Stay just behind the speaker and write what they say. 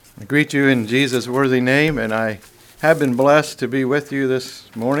I greet you in Jesus' worthy name, and I have been blessed to be with you this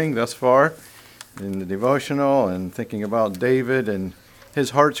morning thus far in the devotional and thinking about David and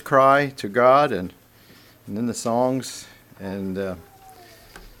his heart's cry to God, and in the songs, and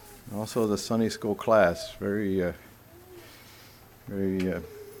also the Sunday school class. Very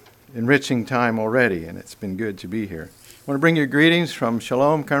enriching time already, and it's been good to be here. I want to bring you greetings from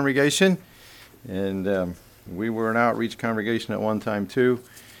Shalom Congregation, and we were an outreach congregation at one time too.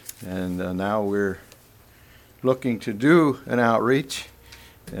 And now we're looking to do an outreach,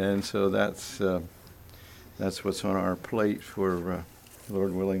 and so that's what's on our plate for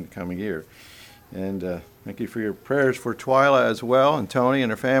Lord willing the coming year. And thank you for your prayers for Twyla as well, and Tony and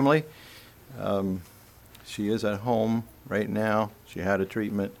her family. She is at home right now. She had a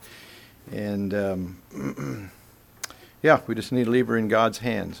treatment, and we just need to leave her in God's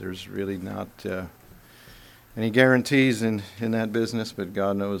hands. There's really not any guarantees in that business, but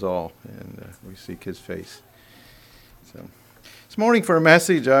God knows all, and we seek His face. So, this morning for a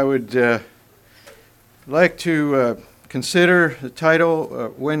message, I would like to consider the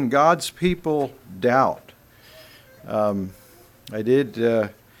title, When God's People Doubt. I did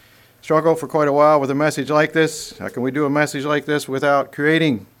struggle for quite a while with a message like this. How can we do a message like this without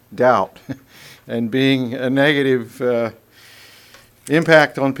creating doubt and being a negative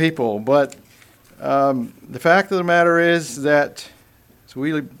impact on people? But the fact of the matter is that as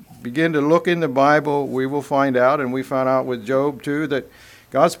we begin to look in the Bible, we will find out, and we found out with Job too, that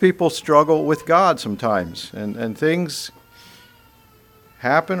God's people struggle with God sometimes, and things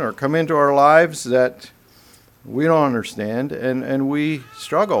happen or come into our lives that we don't understand, and we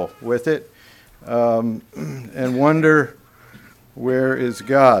struggle with it and wonder, where is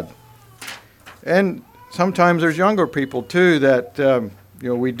God? And sometimes there's younger people too that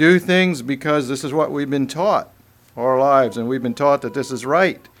we do things because this is what we've been taught our lives, and we've been taught that this is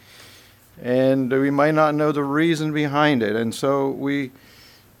right. And we might not know the reason behind it. And so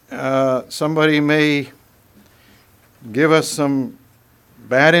somebody may give us some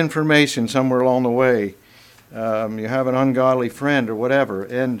bad information somewhere along the way. You have an ungodly friend or whatever,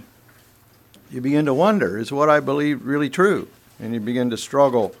 and you begin to wonder, is what I believe really true? And you begin to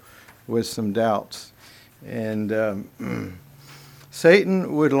struggle with some doubts. And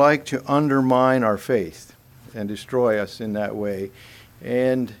Satan would like to undermine our faith and destroy us in that way.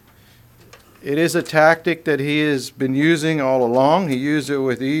 And it is a tactic that he has been using all along. He used it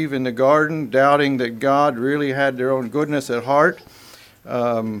with Eve in the garden, doubting that God really had their own goodness at heart.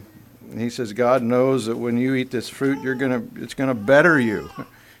 He says God knows that when you eat this fruit, it's going to better you.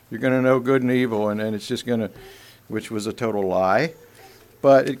 You're going to know good and evil, and it's just going to, which was a total lie.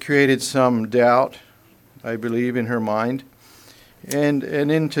 But it created some doubt, I believe, in her mind. And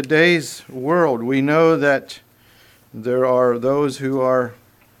in today's world, we know that there are those who are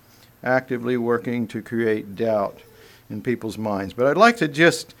actively working to create doubt in people's minds. But I'd like to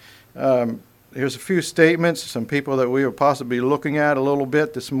just, here's a few statements, some people that we will possibly be looking at a little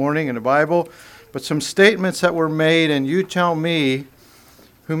bit this morning in the Bible, but some statements that were made, and you tell me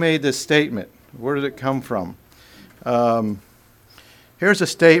who made this statement. Where did it come from? Here's a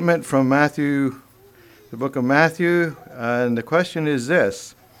statement from Matthew, the book of Matthew, and the question is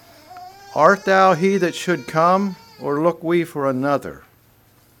this: Art thou he that should come, or look we for another?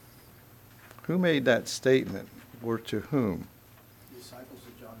 Who made that statement, or to whom? The disciples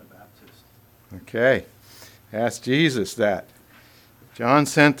of John the Baptist. Okay. Ask Jesus that. John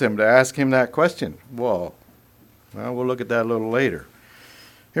sent them to ask him that question. Well, we'll look at that a little later.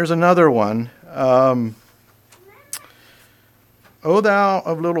 Here's another one. O thou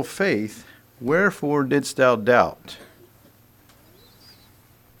of little faith, wherefore didst thou doubt?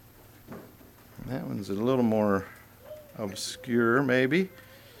 That one's a little more obscure, maybe.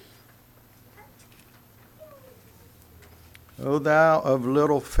 O thou of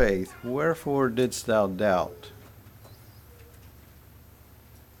little faith, wherefore didst thou doubt?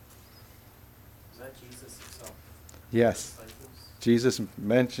 Is that Jesus himself? Yes. Jesus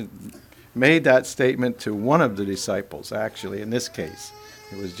made that statement to one of the disciples, actually, in this case.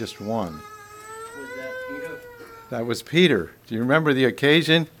 It was just one. Was that Peter? That was Peter. Do you remember the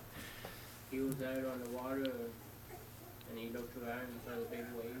occasion? He was out on the water and he looked around and saw the big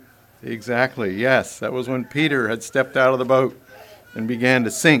wave. Exactly, yes. That was when Peter had stepped out of the boat and began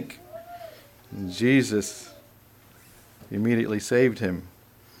to sink. And Jesus immediately saved him.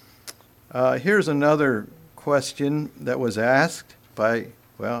 Here's another question that was asked by,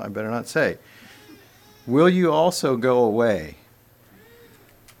 I better not say. Will you also go away?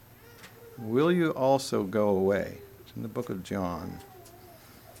 Will you also go away? It's in the book of John.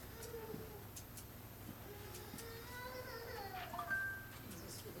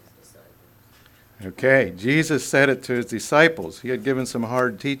 Okay, Jesus said it to his disciples. He had given some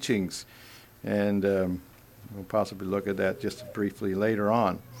hard teachings, and we'll possibly look at that just briefly later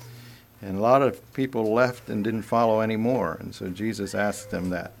on. And a lot of people left and didn't follow anymore, and so Jesus asked them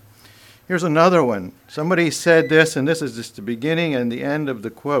that. Here's another one. Somebody said this, and this is just the beginning and the end of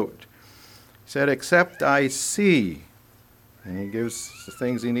the quote. He said, "Except I see," and he gives the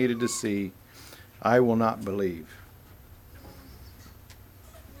things he needed to see, "I will not believe."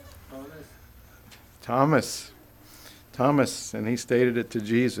 Thomas, and he stated it to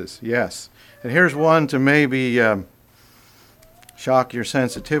Jesus, yes. And here's one to maybe shock your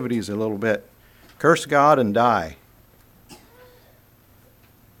sensitivities a little bit. Curse God and die.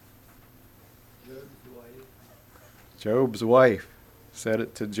 Job's wife said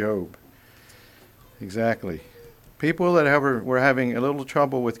it to Job. Exactly. People that were having a little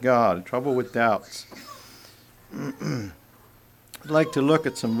trouble with God, trouble with doubts. I'd like to look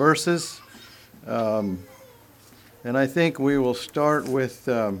at some verses. And I think we will start with,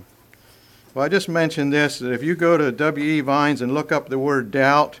 well, I just mentioned this, that if you go to W.E. Vines and look up the word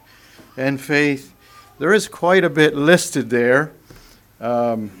doubt and faith, there is quite a bit listed there.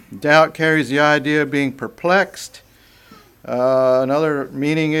 Doubt carries the idea of being perplexed. Another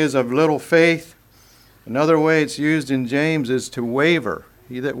meaning is of little faith. Another way it's used in James is to waver.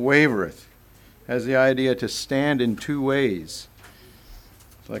 He that wavereth has the idea to stand in two ways.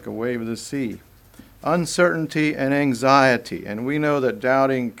 It's like a wave of the sea. Uncertainty and anxiety. And we know that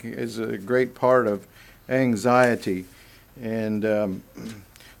doubting is a great part of anxiety. And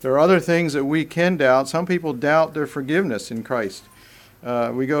there are other things that we can doubt. Some people doubt their forgiveness in Christ.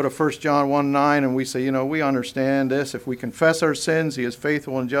 We go to 1 John 1:9 and we say, we understand this. If we confess our sins, he is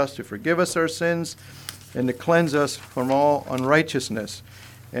faithful and just to forgive us our sins and to cleanse us from all unrighteousness.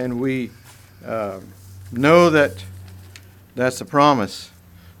 And we know that that's a promise.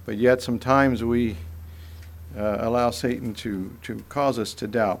 But yet sometimes we allow Satan to cause us to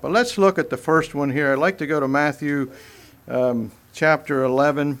doubt. But let's look at the first one here. I'd like to go to Matthew chapter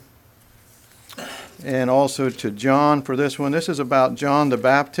 11 and also to John for this one. This is about John the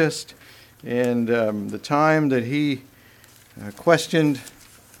Baptist and the time that he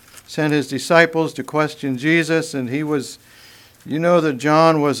sent his disciples to question Jesus. And he was, that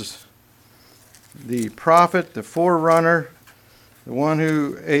John was the prophet, the forerunner, the one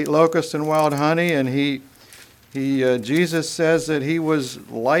who ate locusts and wild honey, and Jesus says that he was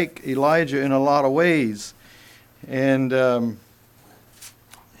like Elijah in a lot of ways. And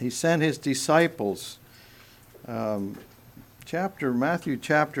he sent his disciples. Matthew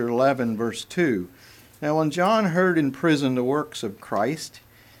chapter 11, verse 2. Now when John heard in prison the works of Christ,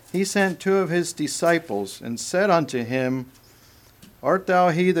 he sent two of his disciples and said unto him, Art thou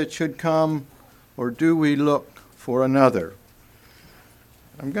he that should come, or do we look for another?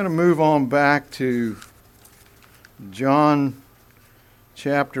 I'm going to move on back to John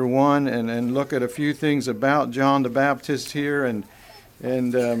chapter 1 and look at a few things about John the Baptist here. And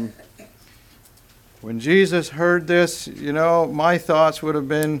when Jesus heard this, my thoughts would have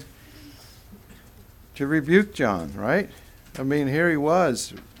been to rebuke John, right? I mean, here he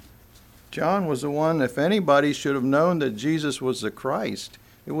was. John was the one, if anybody should have known that Jesus was the Christ,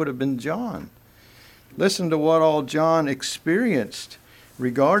 it would have been John. Listen to what all John experienced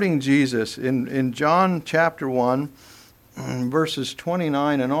regarding Jesus. In John chapter 1, verses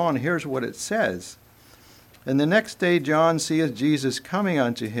 29 and on, here's what it says. And the next day John seeth Jesus coming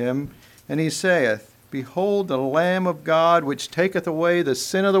unto him, and he saith, Behold the Lamb of God, which taketh away the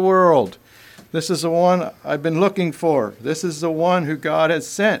sin of the world. This is the one I've been looking for. This is the one who God has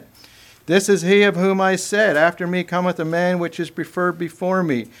sent. This is he of whom I said, After me cometh a man which is preferred before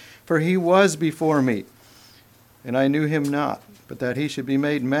me, for he was before me. And I knew him not, but that he should be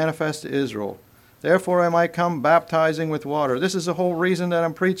made manifest to Israel. Therefore am I come baptizing with water. This is the whole reason that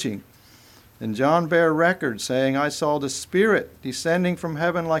I'm preaching. And John bare record, saying, I saw the Spirit descending from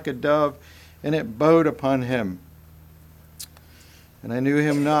heaven like a dove, and it abode upon him. And I knew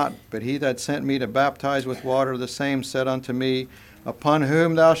him not, but he that sent me to baptize with water, the same said unto me, Upon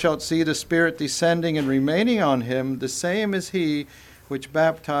whom thou shalt see the Spirit descending and remaining on him, the same is he which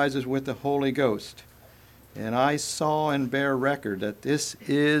baptizes with the Holy Ghost. And I saw and bear record that this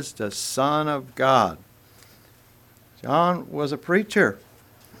is the Son of God. John was a preacher.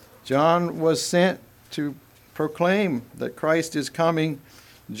 John was sent to proclaim that Christ is coming.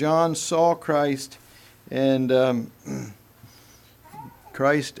 John saw Christ, and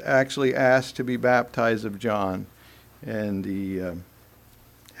Christ actually asked to be baptized of John. And the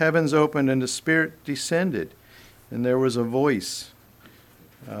heavens opened and the Spirit descended, and there was a voice.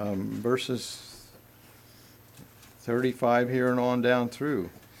 Verses 35 here and on down through.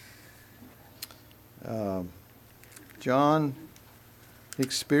 John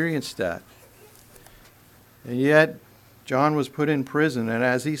experienced that. And yet, John was put in prison, and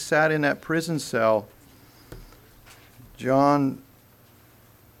as he sat in that prison cell, John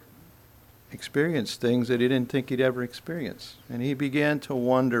experienced things that he didn't think he'd ever experience. And he began to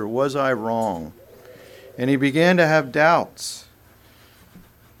wonder, was I wrong? And he began to have doubts.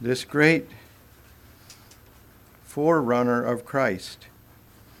 This great forerunner of Christ.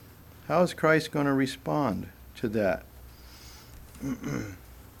 How is Christ going to respond to that? I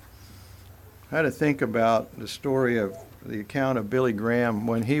had to think about the story of the account of Billy Graham.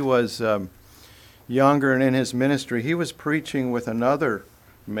 When he was younger and in his ministry, he was preaching with another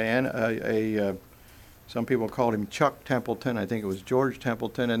man, some people called him Chuck Templeton. I think it was George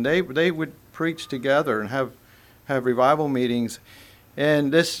Templeton. And they would preach together and have revival meetings.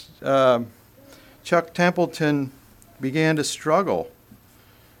 And this Chuck Templeton began to struggle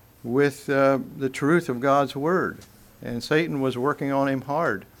with the truth of God's Word. And Satan was working on him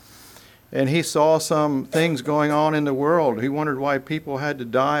hard. And he saw some things going on in the world. He wondered why people had to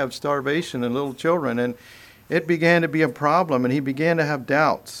die of starvation and little children. And it began to be a problem, and he began to have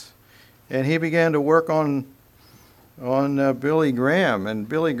doubts. And he began to work on Billy Graham. And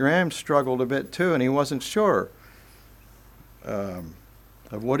Billy Graham struggled a bit too, and he wasn't sure of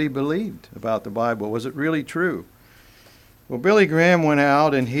what he believed about the Bible. Was it really true? Well, Billy Graham went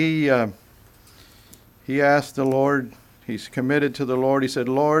out, and he asked the Lord. He's committed to the Lord. He said,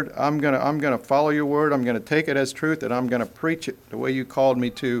 Lord, I'm gonna follow your word. I'm gonna take it as truth, and I'm gonna preach it the way you called me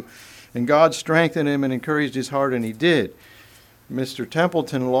to. And God strengthened him and encouraged his heart, and he did. Mr.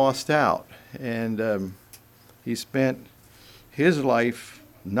 Templeton lost out, and he spent his life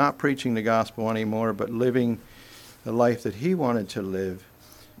not preaching the gospel anymore, but living the life that he wanted to live.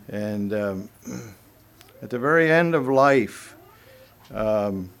 And at the very end of life,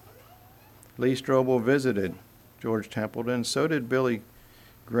 Lee Strobel visited George Templeton. So did Billy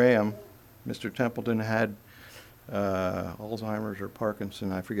Graham. Mr. Templeton had Alzheimer's or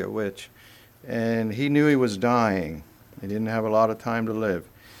Parkinson, I forget which. And he knew he was dying. He didn't have a lot of time to live.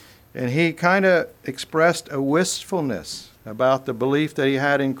 And he kind of expressed a wistfulness about the belief that he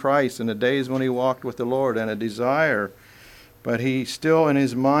had in Christ in the days when he walked with the Lord, and a desire. But he still, in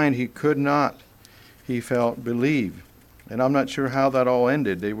his mind, he could not, he felt, believe. And I'm not sure how that all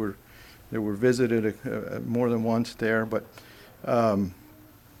ended. They were visited more than once there, but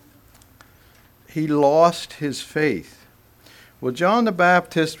he lost his faith. Well, John the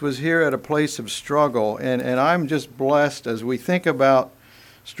Baptist was here at a place of struggle, and I'm just blessed as we think about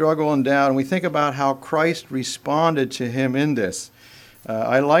struggle and doubt, and we think about how Christ responded to him in this.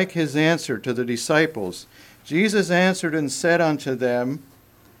 I like his answer to the disciples. Jesus answered and said unto them,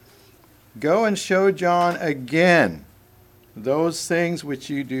 Go and show John again those things which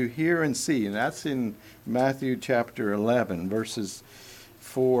you do hear and see. And that's in Matthew chapter 11, verses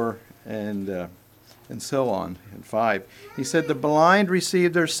 4 and so on, and 5. He said, The blind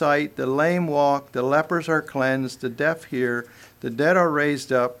receive their sight, the lame walk, the lepers are cleansed, the deaf hear, the dead are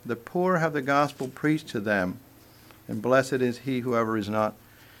raised up, the poor have the gospel preached to them, and blessed is he whoever is not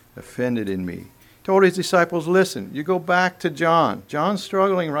offended in me. He told his disciples, listen, you go back to John. John's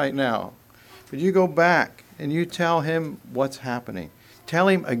struggling right now. But you go back and you tell him what's happening. Tell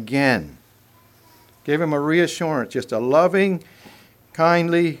him again. Give him a reassurance, just a loving,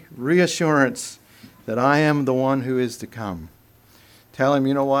 kindly reassurance that I am the one who is to come. Tell him,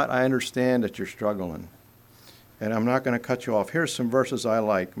 you know what, I understand that you're struggling. And I'm not going to cut you off. Here's some verses I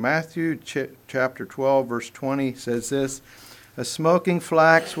like. Matthew chapter 12, verse 20 says this, A smoking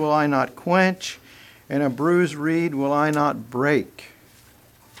flax will I not quench, and a bruised reed will I not break.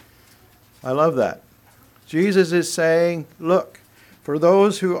 I love that. Jesus is saying, look, for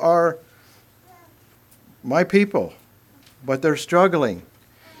those who are my people, but they're struggling,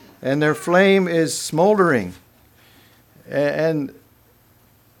 and their flame is smoldering, and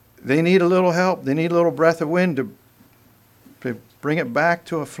they need a little help. They need a little breath of wind to bring it back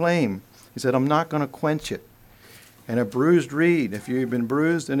to a flame. He said, I'm not going to quench it. And a bruised reed, if you've been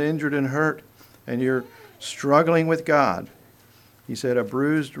bruised and injured and hurt, and you're struggling with God, he said, a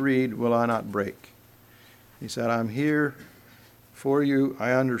bruised reed will I not break. He said, I'm here for you.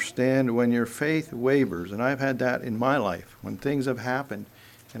 I understand when your faith wavers, and I've had that in my life, when things have happened,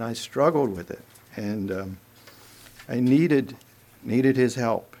 and I struggled with it, and I needed his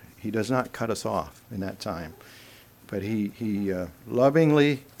help. He does not cut us off in that time, but he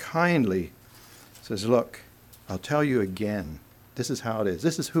lovingly, kindly says, look, I'll tell you again. This is how it is.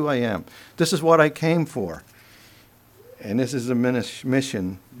 This is who I am. This is what I came for. And this is the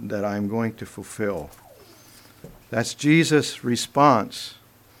mission that I'm going to fulfill. That's Jesus' response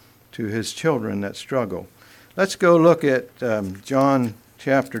to to his children that struggle. Let's go look at John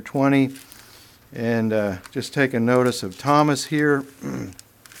chapter 20 and just take a notice of Thomas here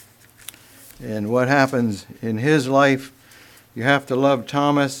and what happens in his life. You have to love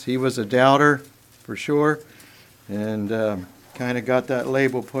Thomas. He was a doubter for sure, and kind of got that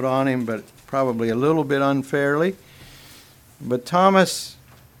label put on him, but probably a little bit unfairly. But Thomas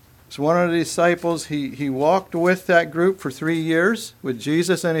is one of the disciples. He walked with that group for 3 years with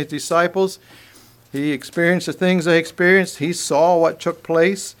Jesus and his disciples. He experienced the things they experienced. He saw what took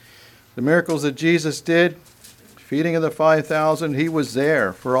place, the miracles that Jesus did, feeding of the 5,000. He was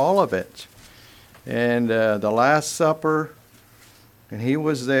there for all of it. And the Last Supper, and he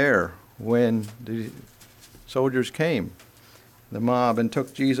was there when the soldiers came, the mob, and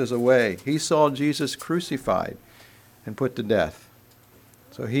took Jesus away. He saw Jesus crucified and put to death.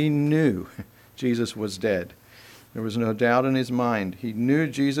 So he knew Jesus was dead. There was no doubt in his mind. He knew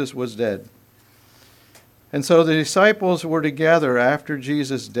Jesus was dead. And so the disciples were together after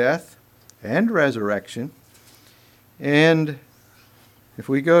Jesus' death and resurrection. And if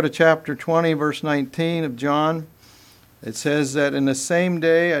we go to chapter 20, verse 19 of John, it says that in the same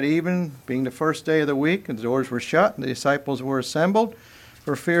day at even, being the first day of the week, the doors were shut, and the disciples were assembled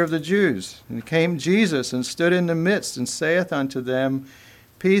for fear of the Jews. And came Jesus and stood in the midst, and saith unto them,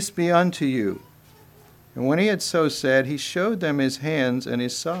 Peace be unto you. And when he had so said, he showed them his hands and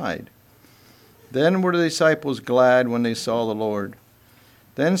his side. Then were the disciples glad when they saw the Lord.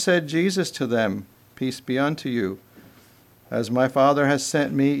 Then said Jesus to them, Peace be unto you. As my Father has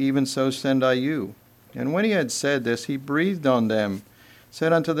sent me, even so send I you. And when he had said this, he breathed on them,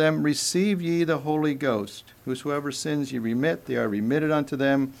 said unto them, Receive ye the Holy Ghost. Whosoever sins ye remit, they are remitted unto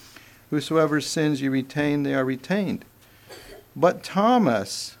them. Whosoever sins ye retain, they are retained. But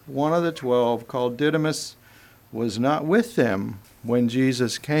Thomas, one of the 12, called Didymus, was not with them when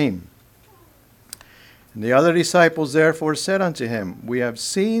Jesus came. And the other disciples therefore said unto him, We have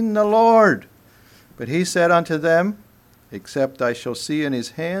seen the Lord. But he said unto them, Except I shall see in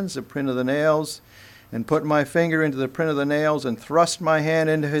his hands the print of the nails, and put my finger into the print of the nails, and thrust my hand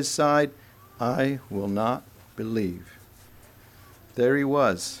into his side, I will not believe. There he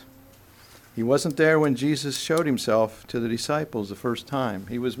was. He wasn't there when Jesus showed himself to the disciples the first time.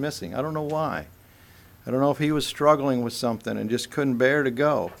 He was missing. I don't know why. I don't know if he was struggling with something and just couldn't bear to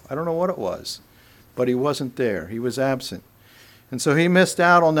go. I don't know what it was. But he wasn't there. He was absent. And so he missed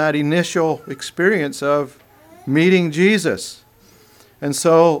out on that initial experience of meeting Jesus. And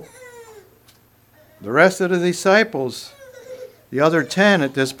so the rest of the disciples, the other 10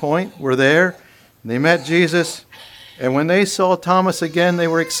 at this point, were there. And they met Jesus. And when they saw Thomas again, they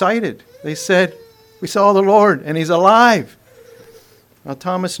were excited. They said, We saw the Lord, and he's alive. Now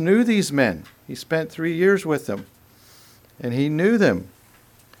Thomas knew these men. He spent 3 years with them. And he knew them.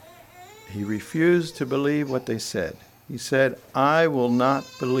 He refused to believe what they said. He said, I will not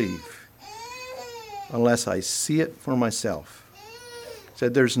believe unless I see it for myself. He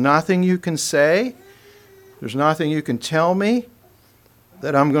said, there's nothing you can say, there's nothing you can tell me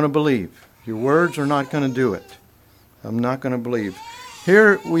that I'm going to believe. Your words are not going to do it. I'm not going to believe.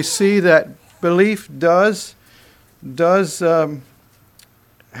 Here we see that belief does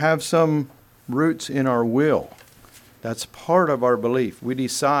have some roots in our will. That's part of our belief. We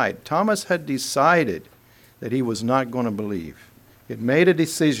decide. Thomas had decided that he was not going to believe. He had made a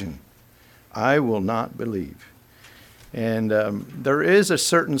decision. I will not believe. And there is a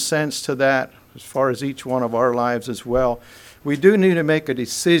certain sense to that as far as each one of our lives as well. We do need to make a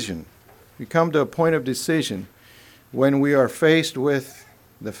decision. We come to a point of decision when we are faced with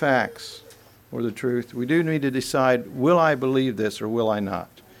the facts or the truth. We do need to decide, will I believe this or will I not?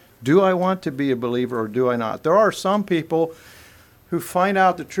 Do I want to be a believer or do I not? There are some people who find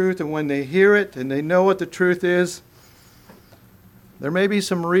out the truth, and when they hear it and they know what the truth is, there may be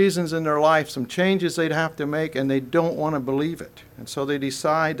some reasons in their life, some changes they'd have to make, and they don't want to believe it. And so they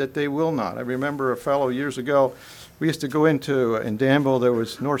decide that they will not. I remember a fellow years ago, we used to go in Danville, there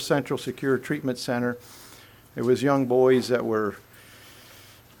was North Central Secure Treatment Center. It was young boys that were,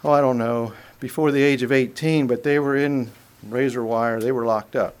 before the age of 18, but they were in razor wire. They were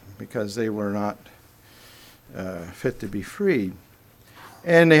locked up because they were not fit to be freed.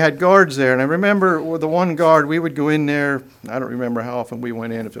 And they had guards there. And I remember with the one guard, we would go in there. I don't remember how often we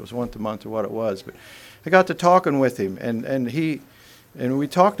went in, if it was once a month or what it was. But I got to talking with him, and we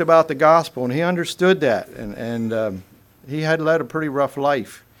talked about the gospel, and he understood that. And he had led a pretty rough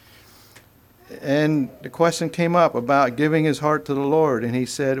life. And the question came up about giving his heart to the Lord. And he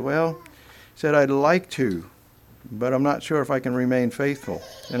said, I'd like to, but I'm not sure if I can remain faithful.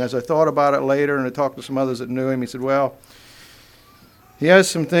 And as I thought about it later, and I talked to some others that knew him, he He has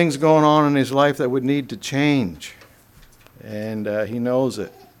some things going on in his life that would need to change. And he knows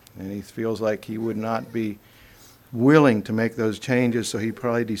it. And he feels like he would not be willing to make those changes, so he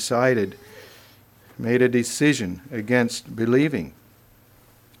probably made a decision against believing,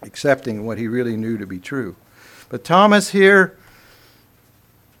 accepting what he really knew to be true. But Thomas here,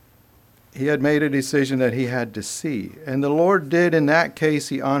 he had made a decision that he had to see. And the Lord did, in that case,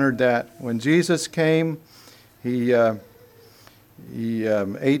 he honored that. When Jesus came, he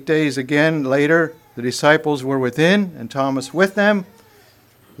 8 days again later, the disciples were within and Thomas with them.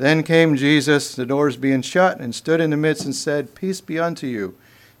 Then came Jesus, the doors being shut, and stood in the midst and said, Peace be unto you.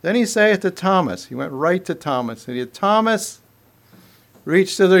 Then he saith to Thomas, he went right to Thomas, and he said, Thomas,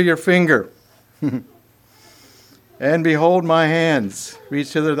 reach thither your finger, and behold my hands. Reach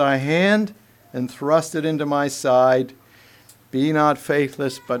thither thy hand, and thrust it into my side. Be not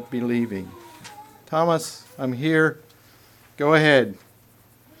faithless, but believing. Thomas, I'm here. Go ahead.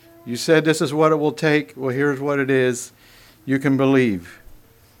 You said this is what it will take. Well, here's what it is. You can believe.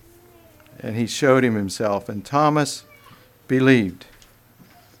 And he showed him himself, and Thomas believed.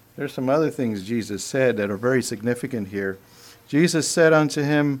 There's some other things Jesus said that are very significant here. Jesus said unto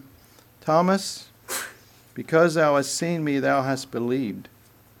him, Thomas, because thou hast seen me, thou hast believed.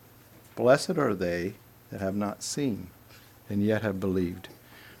 Blessed are they that have not seen, and yet have believed.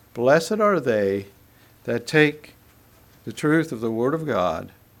 Blessed are they that take the truth of the Word of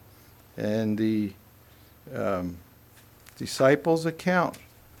God and the disciples' account,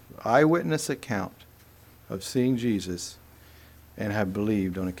 eyewitness account of seeing Jesus, and have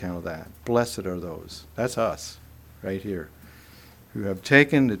believed on account of that. Blessed are those. That's us right here, who have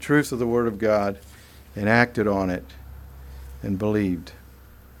taken the truth of the Word of God and acted on it and believed.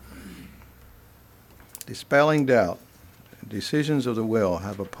 Dispelling doubt. Decisions of the will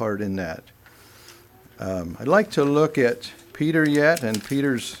have a part in that. I'd like to look at Peter yet, and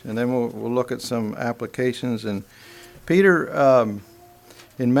then we'll look at some applications. And Peter,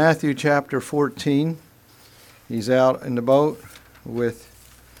 in Matthew chapter 14, he's out in the boat with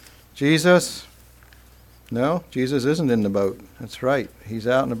Jesus. No, Jesus isn't in the boat. That's right. He's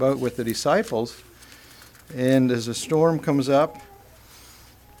out in the boat with the disciples. And as a storm comes up,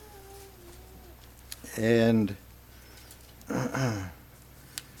 and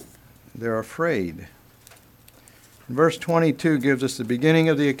they're afraid. Verse 22 gives us the beginning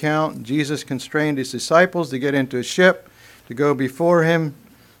of the account. Jesus constrained his disciples to get into a ship to go before him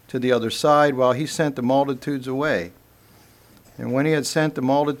to the other side while he sent the multitudes away. And when he had sent the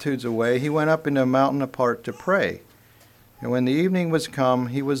multitudes away, he went up into a mountain apart to pray. And when the evening was come,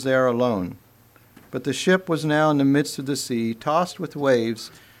 he was there alone. But the ship was now in the midst of the sea, tossed with waves,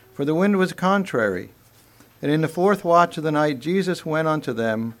 for the wind was contrary. And in the fourth watch of the night, Jesus went unto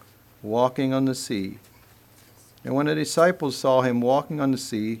them, walking on the sea. And when the disciples saw him walking on the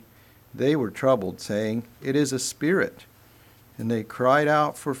sea, they were troubled, saying, It is a spirit. And they cried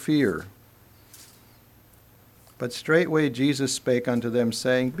out for fear. But straightway Jesus spake unto them,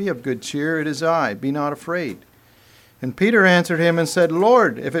 saying, Be of good cheer, it is I, be not afraid. And Peter answered him and said,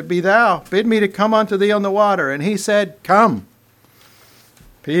 Lord, if it be thou, bid me to come unto thee on the water. And he said, Come.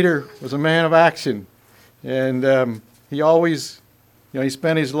 Peter was a man of action. And he always, he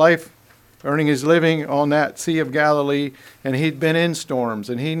spent his life earning his living on that Sea of Galilee, and he'd been in storms,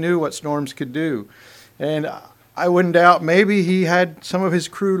 and he knew what storms could do. And I wouldn't doubt maybe he had some of his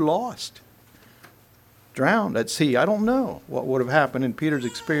crew lost, drowned at sea. I don't know what would have happened in Peter's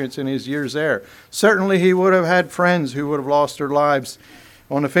experience in his years there. Certainly he would have had friends who would have lost their lives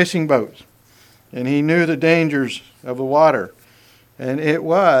on a fishing boat, and he knew the dangers of the water. And it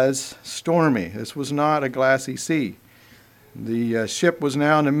was stormy. This was not a glassy sea. The ship was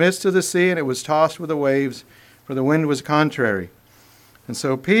now in the midst of the sea, and it was tossed with the waves, for the wind was contrary. And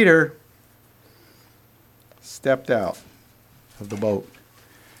so Peter stepped out of the boat.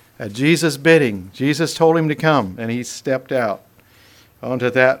 At Jesus' bidding, Jesus told him to come, and he stepped out onto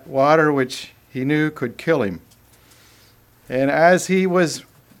that water which he knew could kill him. And as he was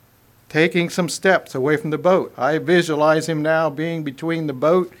taking some steps away from the boat, I visualize him now being between the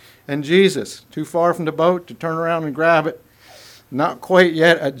boat and Jesus, too far from the boat to turn around and grab it, not quite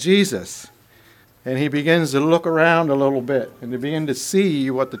yet at Jesus. And he begins to look around a little bit and to begin to see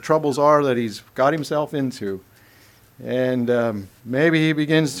what the troubles are that he's got himself into. And maybe he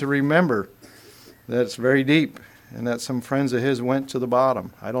begins to remember that it's very deep and that some friends of his went to the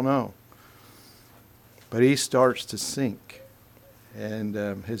bottom. I don't know. But he starts to sink, and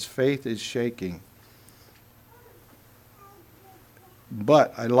his faith is shaking.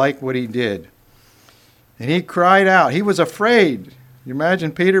 But I like what he did. And he cried out. He was afraid. You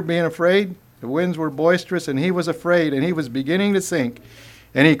imagine Peter being afraid? The winds were boisterous, and he was afraid, and he was beginning to sink.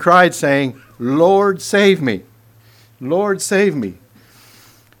 And he cried, saying, Lord, save me. Lord, save me.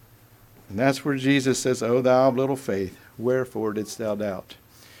 And that's where Jesus says, O thou of little faith, wherefore didst thou doubt?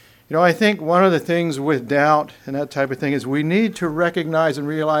 You know, I think one of the things with doubt and that type of thing is we need to recognize and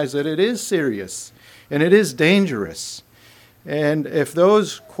realize that it is serious and it is dangerous. And if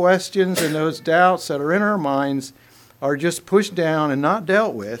those questions and those doubts that are in our minds are just pushed down and not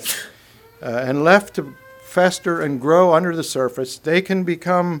dealt with and left to fester and grow under the surface, they can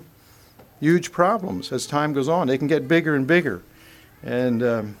become huge problems as time goes on. They can get bigger and bigger. And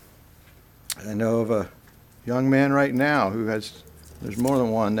I know of a young man right now who has, there's more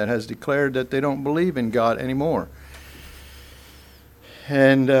than one, that has declared that they don't believe in God anymore.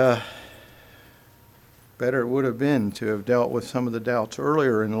 And better it would have been to have dealt with some of the doubts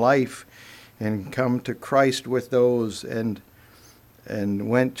earlier in life and come to Christ with those and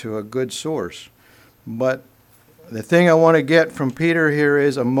went to a good source. But the thing I want to get from Peter here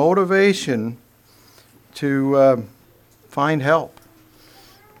is a motivation to find help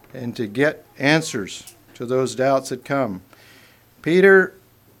and to get answers to those doubts that come. Peter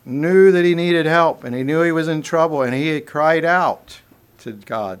knew that he needed help, and he knew he was in trouble, and he had cried out to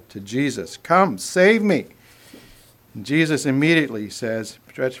God, to Jesus, come, save me. And Jesus immediately says,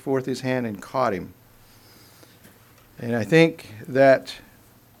 stretched forth his hand and caught him. And I think that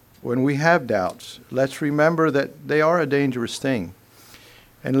when we have doubts, let's remember that they are a dangerous thing.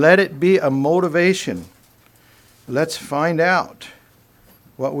 And let it be a motivation. Let's find out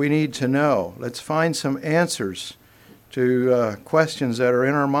what we need to know. Let's find some answers to questions that are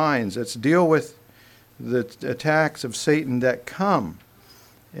in our minds. Let's deal with the attacks of Satan that come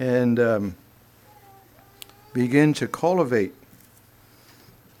and begin to cultivate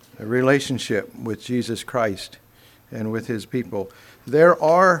a relationship with Jesus Christ and with his people. There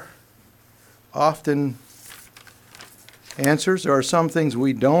are often answers. There are some things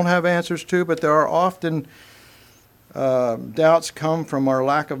we don't have answers to, but there are often doubts come from our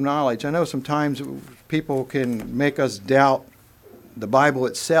lack of knowledge. I know sometimes people can make us doubt the Bible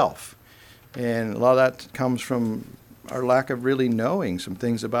itself, and a lot of that comes from our lack of really knowing some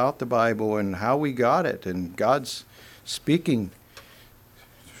things about the Bible and how we got it, and God's speaking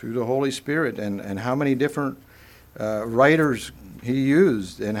through the Holy Spirit, and how many different writers he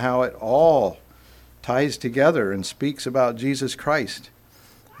used, and how it all ties together and speaks about Jesus Christ.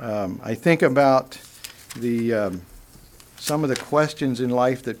 I think about some of the questions in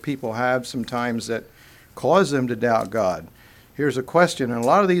life that people have sometimes that cause them to doubt God. Here's a question, and a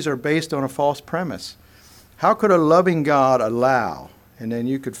lot of these are based on a false premise. How could a loving God allow, and then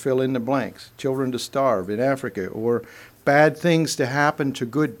you could fill in the blanks, children to starve in Africa, or bad things to happen to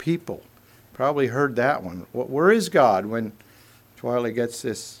good people? Probably heard that one. Where is God when Twyla gets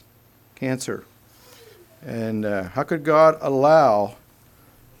this cancer? And how could God allow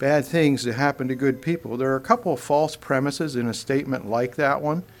bad things to happen to good people? There are a couple of false premises in a statement like that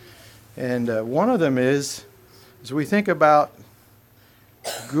one. And one of them is, as we think about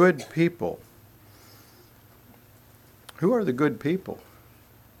good people, who are the good people?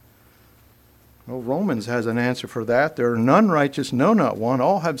 Well, Romans has an answer for that. There are none righteous, no, not one.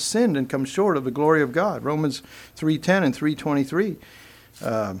 All have sinned and come short of the glory of God. Romans 3:10 and 3:23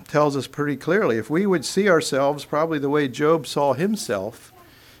 tells us pretty clearly. If we would see ourselves probably the way Job saw himself,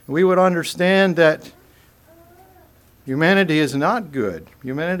 we would understand that humanity is not good.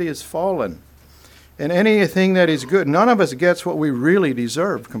 Humanity is fallen. And anything that is good, none of us gets what we really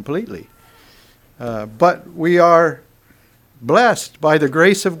deserve completely. But we are blessed by the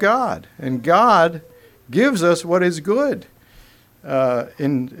grace of God. And God gives us what is good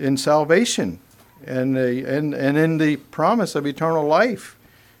in salvation and in the promise of eternal life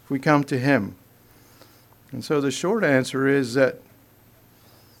if we come to him. And so the short answer is that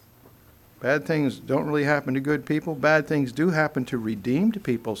bad things don't really happen to good people. Bad things do happen to redeemed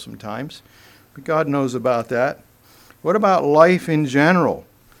people sometimes. But God knows about that. What about life in general?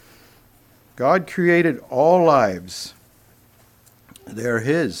 God created all lives. They're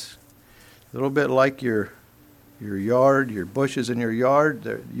his. A little bit like your yard, your bushes in your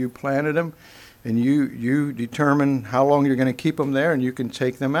yard. You planted them, and you determine how long you're going to keep them there, and you can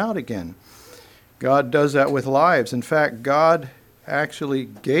take them out again. God does that with lives. In fact, God actually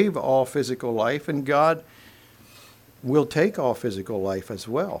gave all physical life, and God will take all physical life as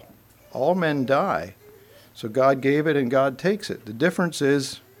well. All men die. So God gave it and God takes it. The difference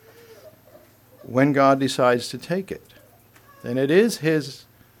is when God decides to take it. And it is his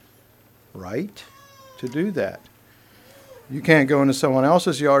right to do that. You can't go into someone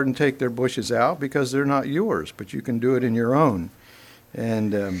else's yard and take their bushes out because they're not yours, but you can do it in your own.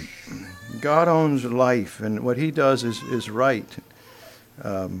 And God owns life, and what he does is right.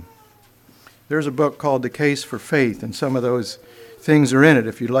 There's a book called The Case for Faith, and some of those things are in it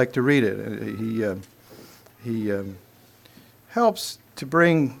if you'd like to read it. He helps to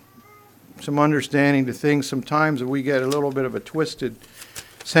bring some understanding to things. Sometimes we get a little bit of a twisted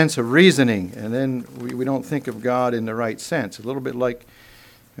sense of reasoning, and then we don't think of God in the right sense. A little bit like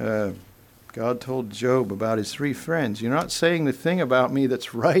God told Job about his 3 friends. You're not saying the thing about me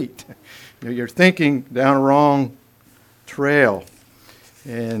that's right. You're thinking down a wrong trail,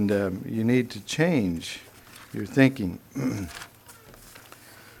 and you need to change your thinking.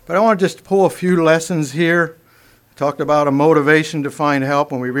 But I want to just pull a few lessons here. I talked about a motivation to find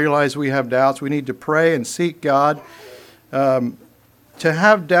help. When we realize we have doubts, we need to pray and seek God. To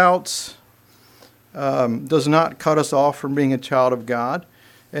have doubts does not cut us off from being a child of God.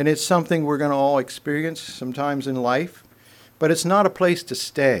 And it's something we're going to all experience sometimes in life. But it's not a place to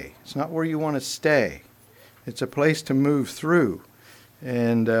stay. It's not where you want to stay. It's a place to move through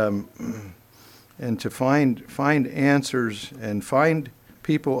and to find answers and find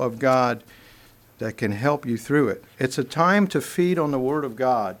people of God that can help you through it. It's a time to feed on the Word of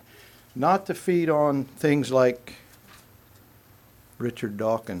God, not to feed on things like Richard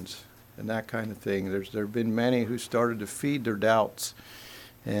Dawkins and that kind of thing. There have been many who started to feed their doubts,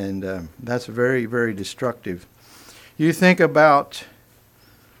 and that's very, very destructive. You think about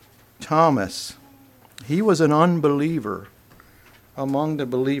Thomas. He was an unbeliever among the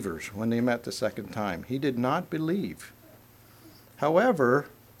believers when they met the second time. He did not believe. However,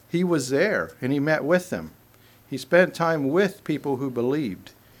 he was there and he met with them. He spent time with people who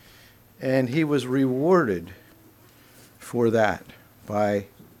believed, and he was rewarded for that by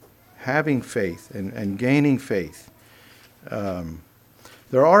having faith and gaining faith.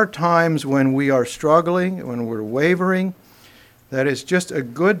 There are times when we are struggling, when we're wavering, that it's just a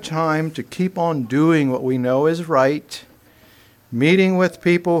good time to keep on doing what we know is right, meeting with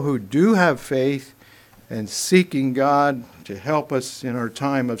people who do have faith, and seeking God to help us in our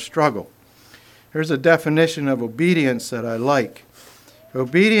time of struggle. Here's a definition of obedience that I like.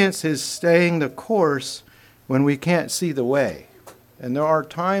 Obedience is staying the course when we can't see the way. And there are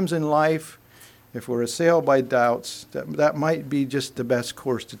times in life, if we're assailed by doubts, that might be just the best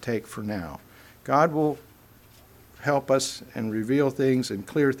course to take for now. God will help us and reveal things and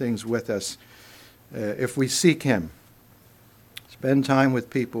clear things with us if we seek Him. Spend time with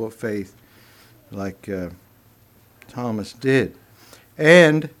people of faith like Thomas did.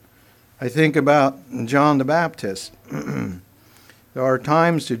 And I think about John the Baptist. There are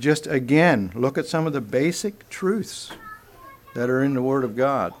times to just, again, look at some of the basic truths that are in the Word of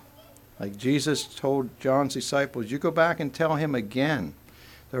God. Like Jesus told John's disciples, you go back and tell him again.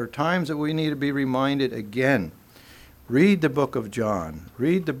 There are times that we need to be reminded again. Read the book of John.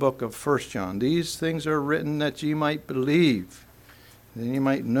 Read the book of 1 John. These things are written that ye might believe. Then you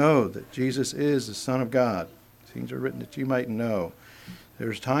might know that Jesus is the Son of God. Things are written that you might know.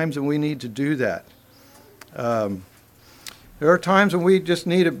 There's times when we need to do that. There are times when we just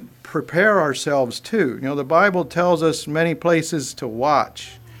need to prepare ourselves too. You know, the Bible tells us many places to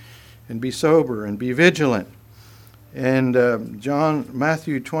watch and be sober and be vigilant. And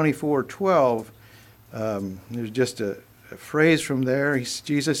Matthew 24:12, there's just a phrase from there.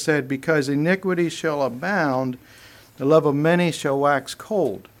 Jesus said, because iniquity shall abound, the love of many shall wax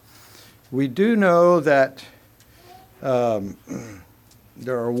cold. We do know that there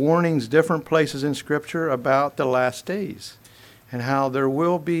are warnings, different places in Scripture about the last days and how there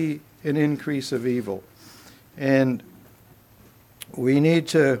will be an increase of evil. And we need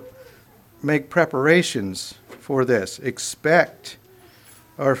to make preparations for this. Expect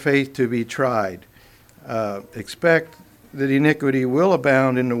our faith to be tried. Expect that iniquity will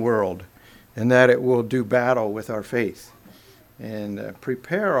abound in the world and that it will do battle with our faith. And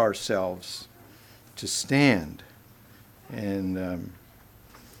prepare ourselves to stand. And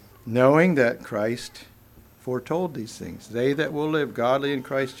knowing that Christ foretold these things. They that will live godly in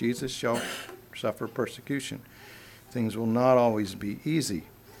Christ Jesus shall suffer persecution. Things will not always be easy.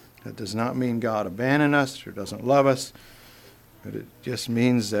 That does not mean God abandoned us or doesn't love us, but it just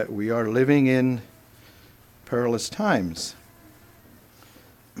means that we are living in perilous times.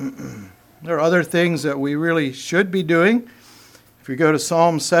 There are other things that we really should be doing. If you go to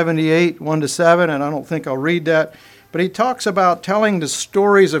Psalm 78, 1-7, and I don't think I'll read that, but he talks about telling the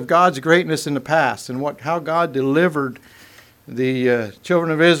stories of God's greatness in the past and how God delivered the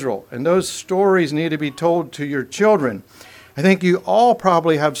children of Israel. And those stories need to be told to your children. I think you all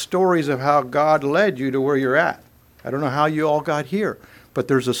probably have stories of how God led you to where you're at. I don't know how you all got here, but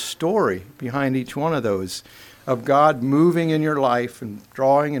there's a story behind each one of those of God moving in your life and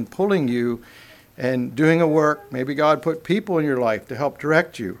drawing and pulling you and doing a work. Maybe God put people in your life to help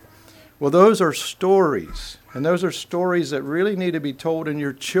direct you. Well, those are stories. And those are stories that really need to be told, and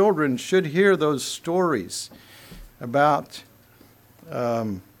your children should hear those stories about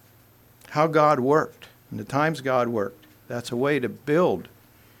how God worked and the times God worked. That's a way to build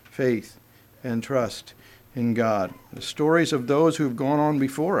faith and trust in God. The stories of those who've gone on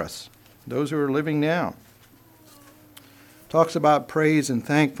before us, those who are living now. Talks about praise and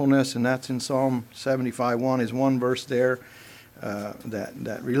thankfulness, and that's in Psalm 75:1 is one verse there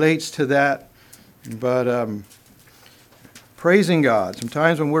that relates to that. But praising God.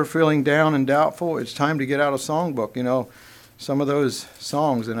 Sometimes when we're feeling down and doubtful, it's time to get out a songbook. You know, some of those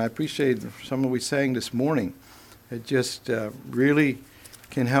songs, and I appreciate some that we sang this morning. It just really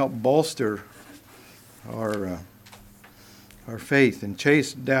can help bolster our faith and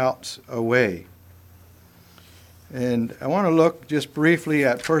chase doubts away. And I want to look just briefly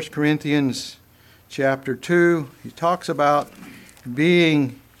at 1 Corinthians chapter 2. He talks about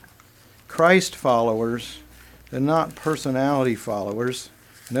being Christ followers and not personality followers.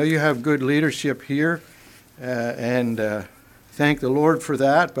 I know you have good leadership here, and thank the Lord for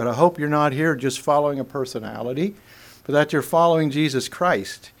that, but I hope you're not here just following a personality, but that you're following Jesus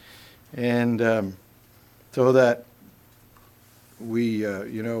Christ. And so that we,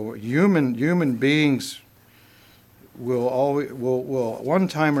 human beings will one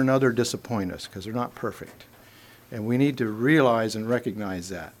time or another disappoint us because they're not perfect. And we need to realize and recognize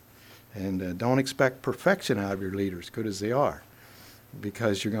that. And don't expect perfection out of your leaders, good as they are,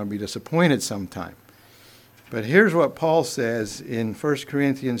 because you're going to be disappointed sometime. But here's what Paul says in 1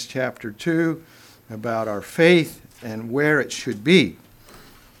 Corinthians chapter 2 about our faith and where it should be.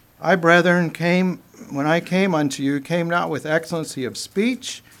 I, brethren, when I came unto you, came not with excellency of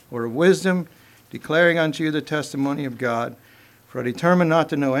speech or of wisdom, declaring unto you the testimony of God. For I determined not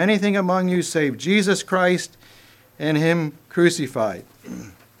to know anything among you save Jesus Christ and him crucified.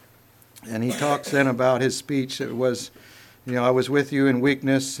 And he talks then about his speech. It was, I was with you in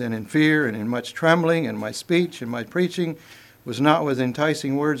weakness and in fear and in much trembling, and my speech and my preaching was not with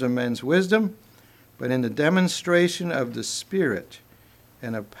enticing words of men's wisdom, but in the demonstration of the Spirit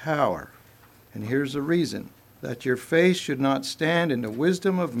and of power. And here's the reason, that your faith should not stand in the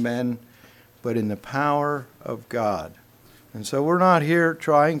wisdom of men, but in the power of God. And so we're not here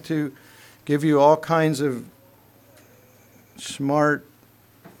trying to give you all kinds of smart,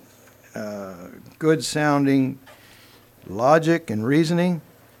 good-sounding logic and reasoning,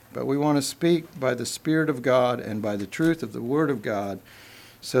 but we want to speak by the Spirit of God and by the truth of the Word of God,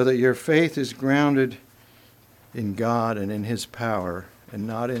 so that your faith is grounded in God and in His power, and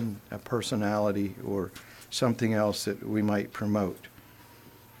not in a personality or something else that we might promote.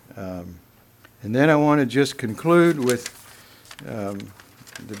 And then I want to just conclude with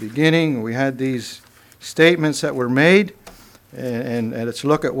the beginning. We had these statements that were made, and let's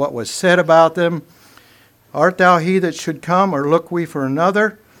look at what was said about them. Art thou he that should come, or look we for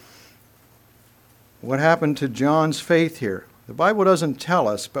another? What happened to John's faith here? The Bible doesn't tell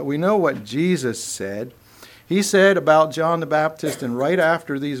us, but we know what Jesus said. He said about John the Baptist, and right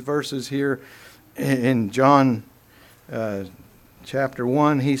after these verses here in John chapter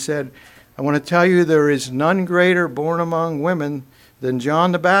 1, he said, I want to tell you there is none greater born among women than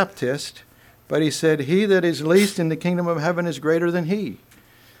John the Baptist, but he said, he that is least in the kingdom of heaven is greater than he.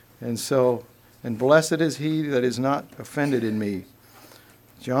 And blessed is he that is not offended in me.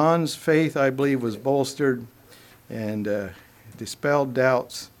 John's faith, I believe, was bolstered and dispelled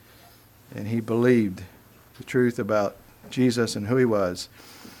doubts, and he believed the truth about Jesus and who he was.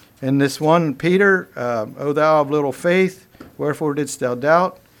 And this one, Peter, O thou of little faith, wherefore didst thou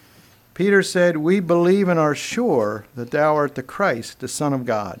doubt? Peter said, we believe and are sure that thou art the Christ, the Son of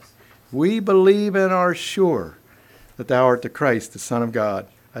God. We believe and are sure that thou art the Christ, the Son of God.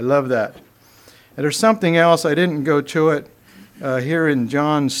 I love that. And there's something else, I didn't go to it, here in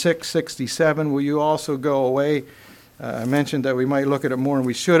John 6:67. Will you also go away? I mentioned that we might look at it more than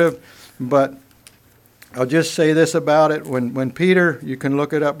we should have, but I'll just say this about it. When Peter, you can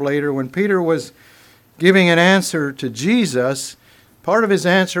look it up later, when Peter was giving an answer to Jesus, part of his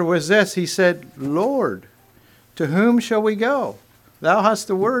answer was this. He said, Lord, to whom shall we go? Thou hast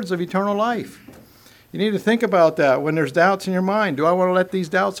the words of eternal life. You need to think about that when there's doubts in your mind. Do I want to let these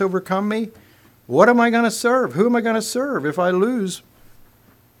doubts overcome me? What am I going to serve? Who am I going to serve if I lose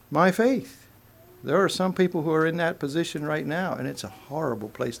my faith? There are some people who are in that position right now, and it's a horrible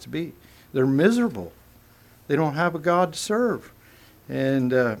place to be. They're miserable. They don't have a God to serve.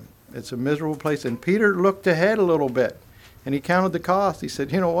 And it's a miserable place. And Peter looked ahead a little bit, and he counted the cost. He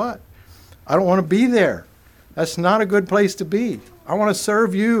said, you know what? I don't want to be there. That's not a good place to be. I want to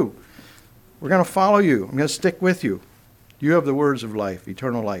serve you. We're going to follow you. I'm going to stick with you. You have the words of life,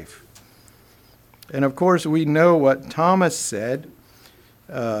 eternal life. And of course, we know what Thomas said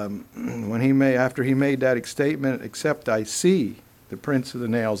after he made that statement, "Except I see the prints of the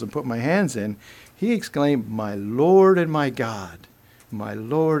nails and put my hands in," he exclaimed, "My Lord and my God, my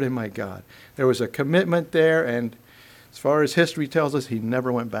Lord and my God." There was a commitment there, and as far as history tells us, he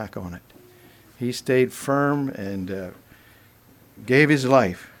never went back on it. He stayed firm and gave his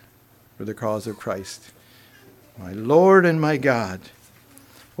life for the cause of Christ. My Lord and my God.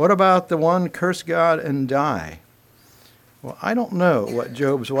 What about the one, curse God and die? Well, I don't know what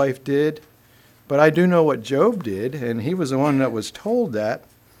Job's wife did, but I do know what Job did, and he was the one that was told that.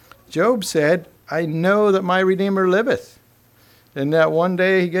 Job said, "I know that my Redeemer liveth," and that one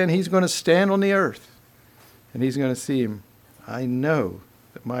day again he's going to stand on the earth, and he's going to see him. I know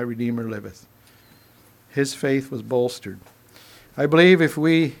that my Redeemer liveth. His faith was bolstered. I believe if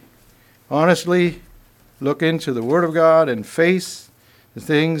we honestly look into the Word of God and face the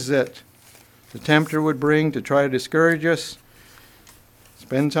things that the tempter would bring to try to discourage us,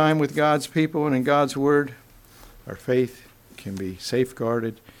 spend time with God's people and in God's Word, our faith can be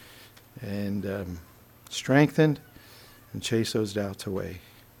safeguarded and strengthened and chase those doubts away.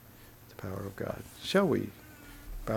 The power of God. Shall we